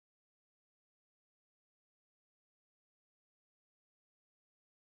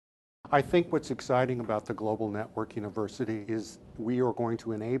I think what's exciting about the Global Network University is we are going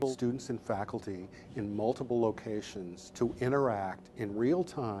to enable students and faculty in multiple locations to interact in real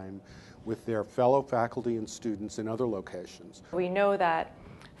time with their fellow faculty and students in other locations. We know that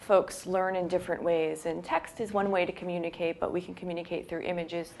folks learn in different ways, and text is one way to communicate, but we can communicate through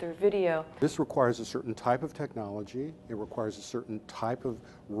images, through video. This requires a certain type of technology. It requires a certain type of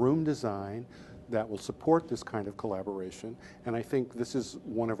room design that will support this kind of collaboration, and I think this is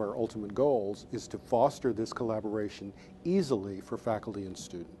one of our ultimate goals, is to foster this collaboration easily for faculty and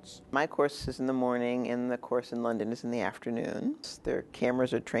students. My course is in the morning and the course in London is in the afternoon. Their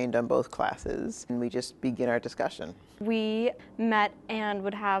cameras are trained on both classes and we just begin our discussion. We met and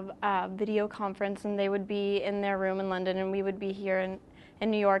would have a video conference, and they would be in their room in London and we would be here in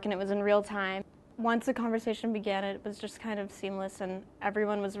New York, and it was in real time. Once the conversation began, it was just kind of seamless and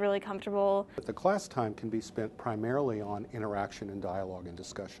everyone was really comfortable. But the class time can be spent primarily on interaction and dialogue and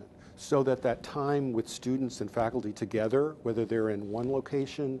discussion, so that that time with students and faculty together, whether they're in one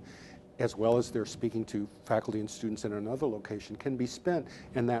location as well as they're speaking to faculty and students in another location, can be spent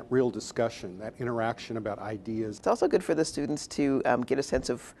in that real discussion, that interaction about ideas. It's also good for the students to get a sense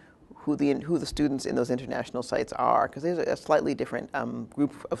of who the students in those international sites are, because there's a slightly different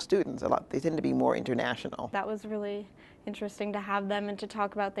group of students. They tend to be more international. That was really interesting to have them and to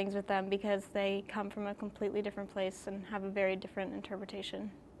talk about things with them, because they come from a completely different place and have a very different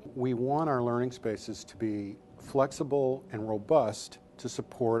interpretation. We want our learning spaces to be flexible and robust to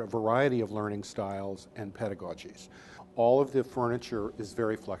support a variety of learning styles and pedagogies. All of the furniture is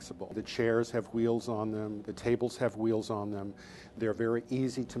very flexible. The chairs have wheels on them, the tables have wheels on them. They're very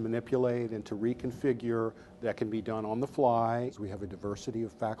easy to manipulate and to reconfigure. That can be done on the fly. We have a diversity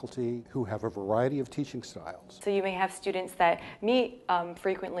of faculty who have a variety of teaching styles. So you may have students that meet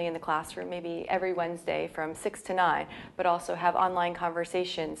frequently in the classroom, maybe every Wednesday from 6 to 9, but also have online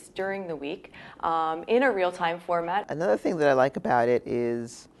conversations during the week in a real-time format. Another thing that I like about it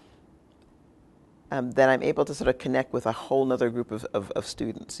is that I'm able to sort of connect with a whole nother group of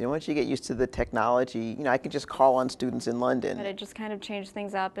students. Once you get used to the technology, I can just call on students in London. But it just kind of changed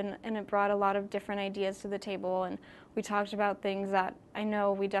things up, and it brought a lot of different ideas to the table, and we talked about things that I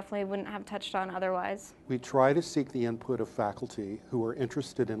know we definitely wouldn't have touched on otherwise. We try to seek the input of faculty who are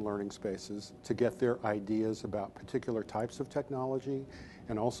interested in learning spaces to get their ideas about particular types of technology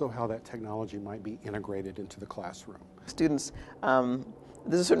and also how that technology might be integrated into the classroom. Students,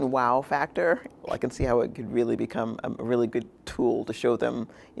 there's a certain wow factor. I can see how it could really become a really good tool to show them,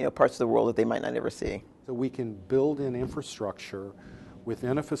 parts of the world that they might not ever see. So we can build in infrastructure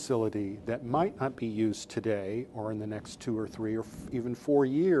within a facility that might not be used today or in the next 2 or 3 or even 4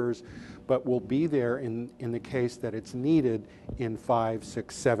 years, but will be there in the case that it's needed in 5,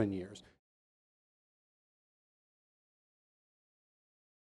 6, 7 years.